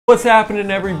What's happening,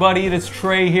 everybody? It is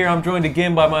Trey here. I'm joined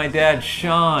again by my dad,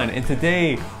 Sean, and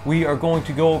today we are going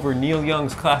to go over Neil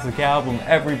Young's classic album,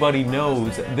 Everybody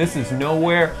Knows. This is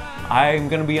Nowhere. I'm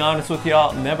going to be honest with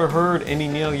y'all, never heard any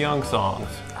Neil Young songs.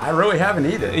 I really haven't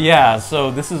either. Yeah,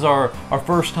 so this is our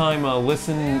first time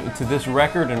listening to this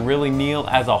record and really Neil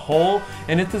as a whole.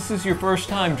 And if this is your first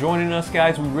time joining us,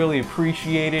 guys, we really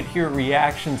appreciate it. Here at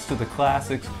Reactions to the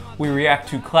Classics, we react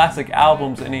to classic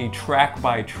albums in a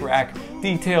track-by-track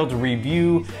detailed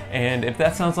review. And if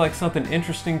that sounds like something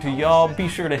interesting to y'all, be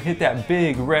sure to hit that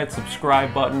big red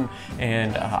subscribe button,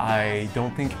 and I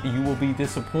don't think you will be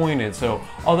disappointed. So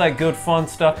all that good fun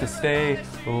stuff to stay,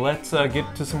 let's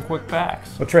get to some quick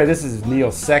facts. Well, Trey, this is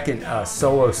Neil's second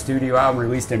solo studio album,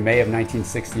 released in May of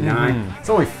 1969. It's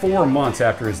only 4 months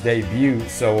after his debut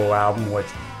solo album, which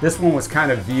this one was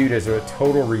kind of viewed as a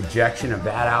total rejection of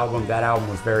that album. That album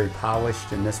was very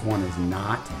polished, and this one is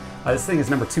not. This thing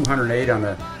is number 208 on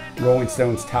the Rolling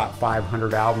Stones top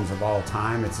 500 albums of all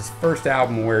time. It's his first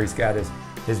album where he's got his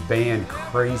band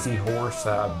Crazy Horse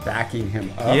backing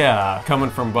him up. Yeah,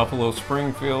 coming from Buffalo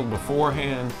Springfield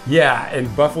beforehand. Yeah,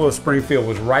 and Buffalo Springfield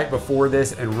was right before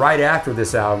this, and right after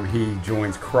this album he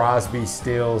joins Crosby,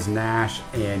 Stills, Nash,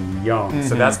 and Young.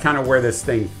 So that's kind of where this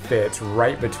thing fits,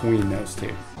 right between those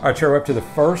two. All right, we're up to the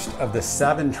first of the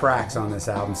 7 tracks on this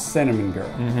album, Cinnamon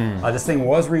Girl. This thing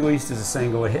was released as a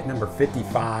single. It hit number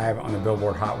 55 on the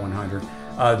Billboard Hot 100.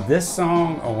 This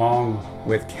song, along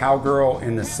with Cowgirl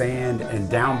in the Sand and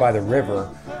Down by the River,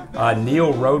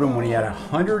 Neil wrote them when he had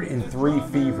 103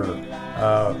 fever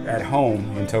at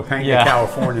home in Topanga,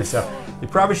 California. So he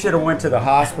probably should have went to the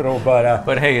hospital,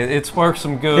 but hey, it sparked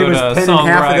some good he was penning songwriting.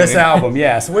 half of this album.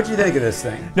 Yeah. So what do you think of this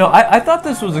thing? No, I thought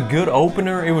this was a good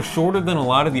opener. It was shorter than a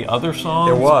lot of the other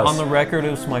songs on the record.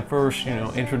 It was my first,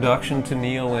 introduction to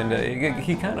Neil, and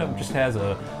he kind of just has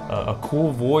a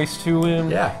cool voice to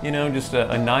him. Yeah. Just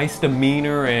a nice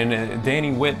demeanor. And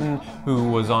Danny Whitten, who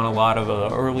was on a lot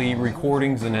of early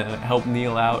recordings and helped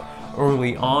Neil out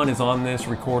early on, is on this,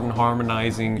 recording,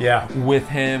 harmonizing with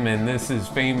him, and this is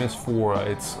famous for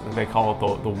they call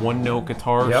it the one-note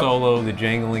guitar solo, the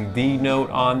jangling D note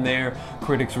on there.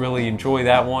 Critics really enjoy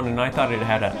that one, and I thought it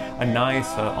had a nice,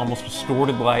 almost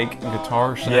distorted-like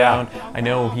guitar sound. I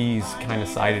know he's kind of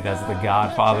cited as the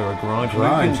godfather of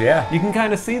grunge. You can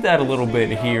kind of see that a little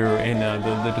bit here in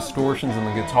the distortions and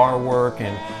the guitar work,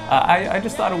 and I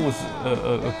just thought it was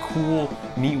a cool,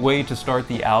 neat way to start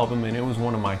the album, and it was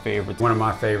one of my favorites. One of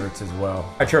my favorites as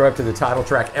well. I throw up to the title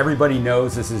track, Everybody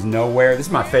Knows. This is Nowhere. This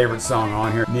is my favorite song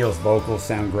on here. Neil's vocals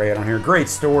sound great on here. Great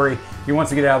story. He wants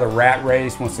to get out of the rat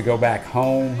race, wants to go back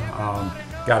home.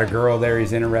 Got a girl there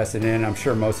he's interested in. I'm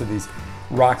sure most of these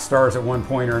rock stars at one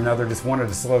point or another just wanted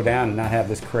to slow down and not have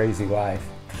this crazy life.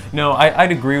 No,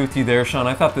 I'd agree with you there, Sean.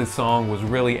 I thought this song was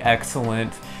really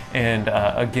excellent. And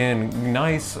again,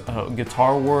 nice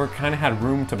guitar work, kind of had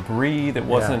room to breathe. It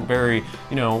wasn't very,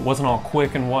 wasn't all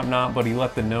quick and whatnot, but he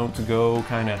let the notes go,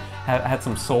 kind of had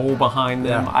some soul behind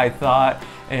them, I thought.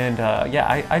 And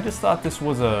I just thought this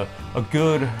was a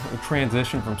good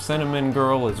transition from Cinnamon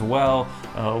Girl as well,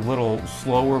 a little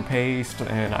slower paced,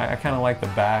 and I kind of like the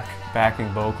backing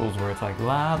vocals where it's like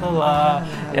la la la.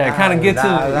 Yeah, it kind of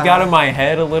got in my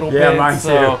head a little bit. Yeah, mine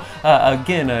so too.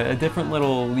 Again, a different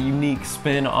little unique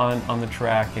spin on the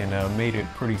track, and made it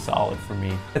pretty solid for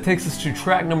me. That takes us to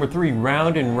track number 3,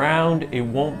 Round and Round, It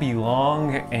Won't Be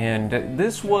Long. And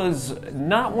this was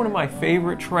not one of my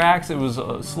favorite tracks. It was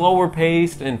slower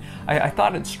paced, and I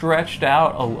thought it stretched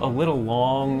out a little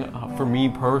long for me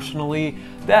personally.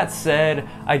 That said,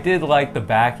 I did like the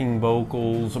backing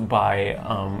vocals by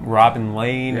Robin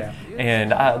Lane,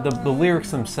 and the lyrics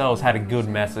themselves had a good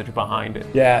message behind it.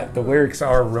 Yeah, the lyrics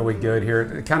are really good here.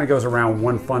 It kind of goes around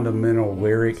one fundamental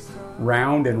lyric: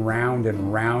 round and round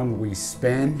and round we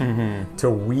spin to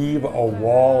weave a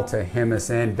wall to hem us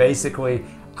in. Basically,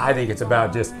 I think it's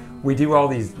about just, we do all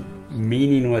these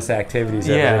meaningless activities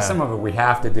every day. Some of it we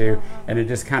have to do, and it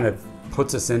just kind of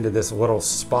puts us into this little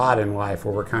spot in life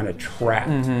where we're kind of trapped.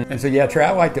 And so Trey,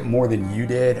 I liked it more than you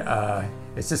did.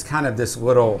 It's just kind of this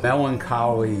little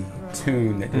melancholy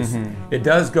tune that just, it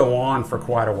does go on for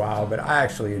quite a while, but I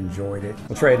actually enjoyed it.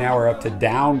 Well, Trey, now we're up to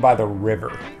Down by the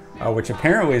River, which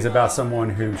apparently is about someone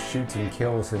who shoots and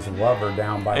kills his lover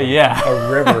down by a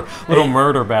river. Little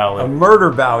murder ballad. A murder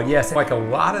ballad, yes. Like a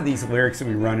lot of these lyrics that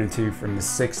we run into from the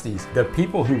 60s, the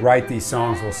people who write these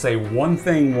songs will say one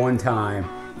thing one time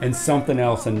and something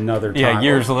else another time. Yeah,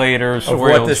 years later, of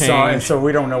what this song, and so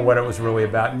we don't know what it was really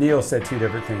about. Neil said 2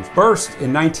 different things. First,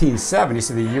 in 1970,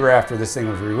 so the year after this thing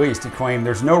was released, he claimed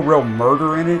there's no real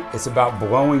murder in it. It's about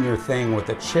blowing your thing with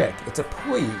a chick. It's a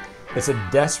plea. It's a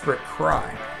desperate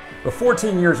cry. But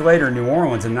 14 years later in New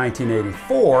Orleans in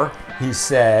 1984, he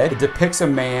said, it depicts a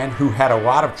man who had a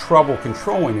lot of trouble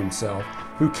controlling himself,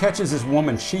 who catches his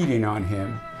woman cheating on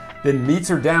him, then meets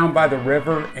her down by the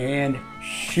river and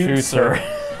shoots her.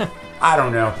 I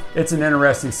don't know. It's an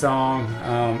interesting song.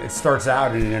 It starts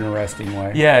out in an interesting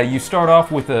way. Yeah, you start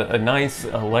off with a nice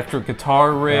electric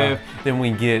guitar riff, then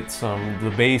we get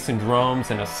the bass and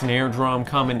drums and a snare drum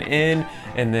coming in,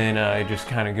 and then it just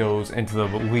kind of goes into the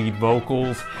lead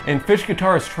vocals. And Fish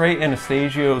guitarist Trey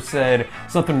Anastasio said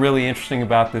something really interesting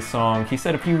about this song. He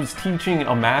said if he was teaching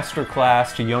a master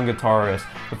class to young guitarists,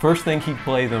 the first thing he'd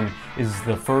play them is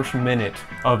the first minute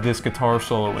of this guitar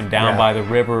solo in Down by the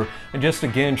River, and just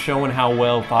again showing how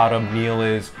well thought of Neil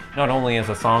is, not only as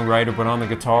a songwriter but on the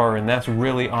guitar, and that's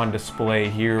really on display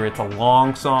here. It's a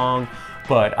long song,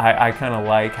 but I kind of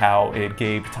like how it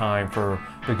gave time for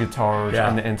the guitars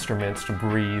and the instruments to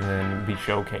breathe and be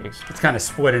showcased. It's kind of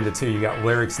split into two. You got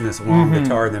lyrics in this long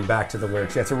guitar, then back to the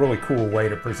lyrics. That's a really cool way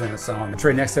to present a song.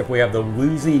 Trey, next up we have the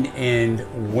losing end,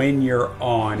 When You're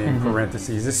On, in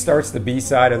parentheses. This starts the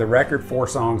B-side of the record, 4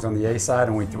 songs on the A-side,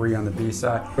 only 3 on the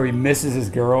B-side. So he misses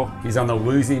his girl. He's on the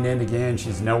losing end again.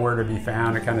 She's nowhere to be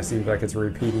found. It kind of seems like it's a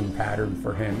repeating pattern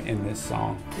for him in this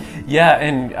song. Yeah,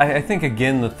 and I think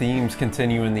again the themes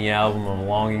continue in the album of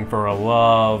longing for a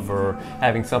love, or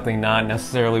having something not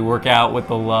necessarily work out with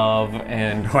the love,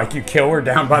 and like you kill her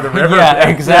down by the river. Yeah,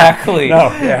 exactly.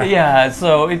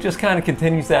 So it just kind of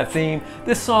continues that theme.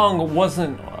 This song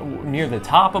wasn't near the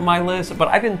top of my list, but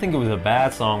I didn't think it was a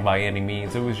bad song by any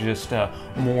means. It was just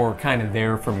more kind of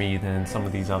there for me than some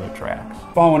of these other tracks.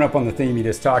 Following up on the theme you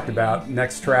just talked about,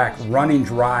 next track, Running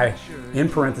Dry, in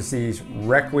parentheses,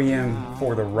 Requiem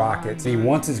for the Rockets. He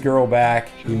wants his girl back,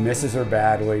 he misses her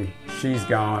badly, she's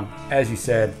gone. As you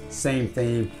said, same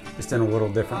theme, just in a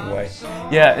little different way.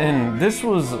 Yeah, and this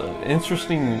was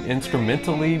interesting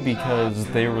instrumentally because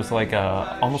there was like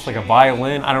almost like a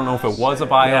violin. I don't know if it was a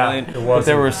violin, but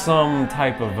there was some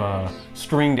type of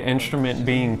stringed instrument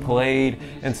being played,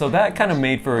 and so that kind of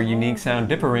made for a unique sound,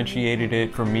 differentiated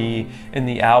it for me in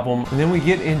the album. And then we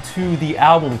get into the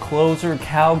album closer,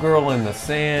 Cowgirl in the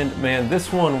Sand. Man,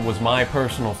 this one was my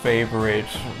personal favorite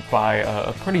by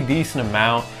a pretty decent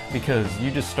amount, because you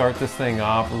just start this thing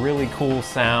off, really cool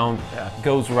sound,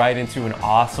 goes right into an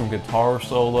awesome guitar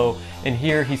solo. And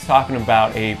here he's talking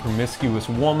about a promiscuous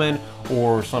woman,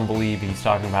 or some believe he's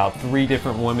talking about 3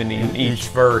 different women in each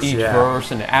verse.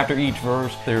 And after each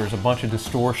verse, there's a bunch of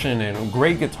distortion and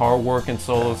great guitar work and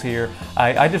solos here.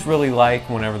 I just really like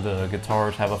whenever the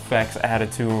guitars have effects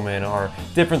added to them and are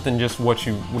different than just what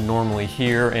you would normally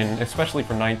hear, and especially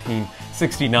for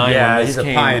 1969 when this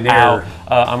came out.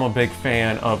 I'm a big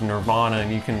fan of Nirvana,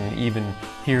 and you can even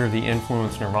hear the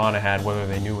influence Nirvana had, whether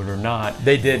they knew it or not.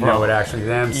 They did know it, actually.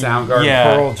 Them,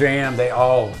 Soundgarden, Pearl Jam, they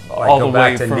all go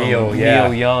back to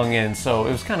Neil Young, and so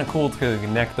it was kind of cool to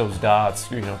connect those dots,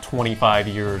 25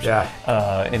 years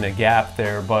in a gap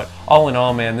there. But all in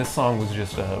all, man, this song was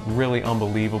just really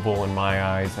unbelievable in my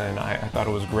eyes, and I thought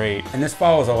it was great. And this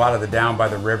follows a lot of the Down by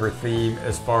the River theme,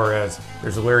 as far as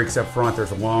there's lyrics up front,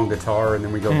 there's a long guitar, and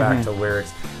then we go back to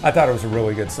lyrics. I thought it was a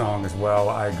really good song as well.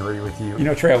 I agree with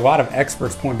you. Trey, a lot of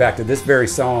experts point back to this very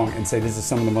song and say this is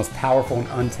some of the most powerful and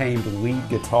untamed lead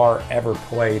guitar ever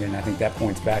played, and I think that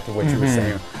points back to what you were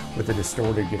saying with the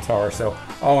distorted guitar. So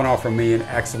all in all, from me, an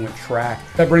excellent track.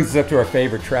 That brings us up to our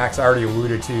favorite tracks. I already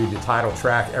alluded to the title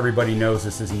track, Everybody Knows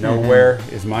This Is Nowhere,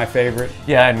 is my favorite.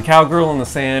 Yeah, and Cowgirl in the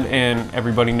Sand and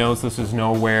Everybody Knows This Is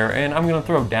Nowhere, and I'm gonna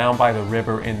throw Down by the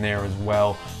River in there as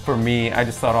well. For me, I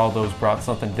just thought all those brought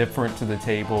something different to the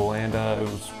table, and it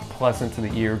was pleasant to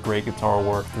the ear, great guitar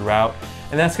work throughout.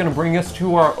 And that's gonna bring us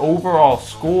to our overall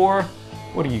score.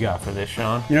 What do you got for this,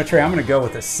 Sean? Trey, I'm going to go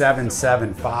with a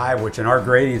 7.75, which in our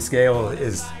grading scale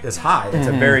is high. It's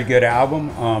a very good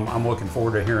album. I'm looking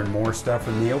forward to hearing more stuff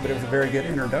from Neil, but it was a very good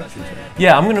introduction to it.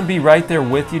 Yeah, I'm going to be right there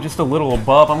with you, just a little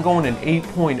above. I'm going an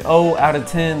 8.0 out of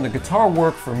 10. The guitar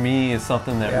work for me is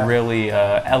something that really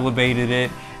elevated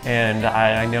it. And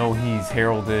I know he's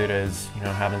heralded as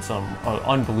having some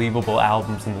unbelievable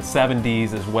albums in the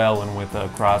 70s as well, and with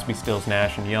Crosby, Stills,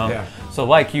 Nash, and Young. So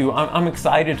like you, I'm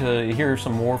excited to hear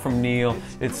some more from Neil.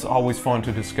 It's always fun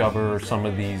to discover some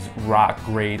of these rock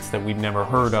greats that we'd never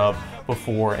heard of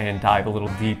before and dive a little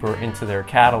deeper into their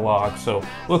catalog. So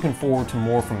looking forward to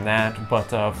more from that.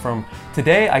 But from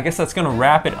today, I guess that's going to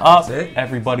wrap it up.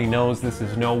 Everybody Knows This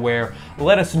Is Nowhere.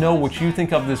 Let us know what you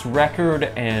think of this record,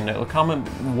 and comment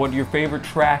what your favorite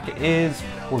track is.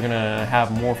 We're going to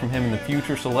have more from him in the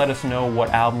future, so let us know what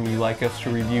album you'd like us to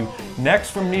review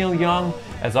next from Neil Young.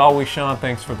 As always, Sean,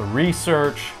 thanks for the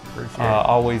research.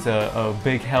 Always a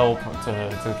big help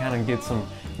to kind of get some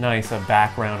nice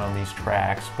background on these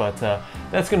tracks. But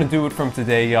that's going to do it from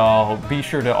today, y'all. Be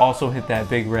sure to also hit that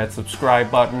big red subscribe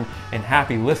button. And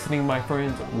happy listening, my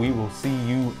friends. We will see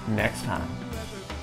you next time.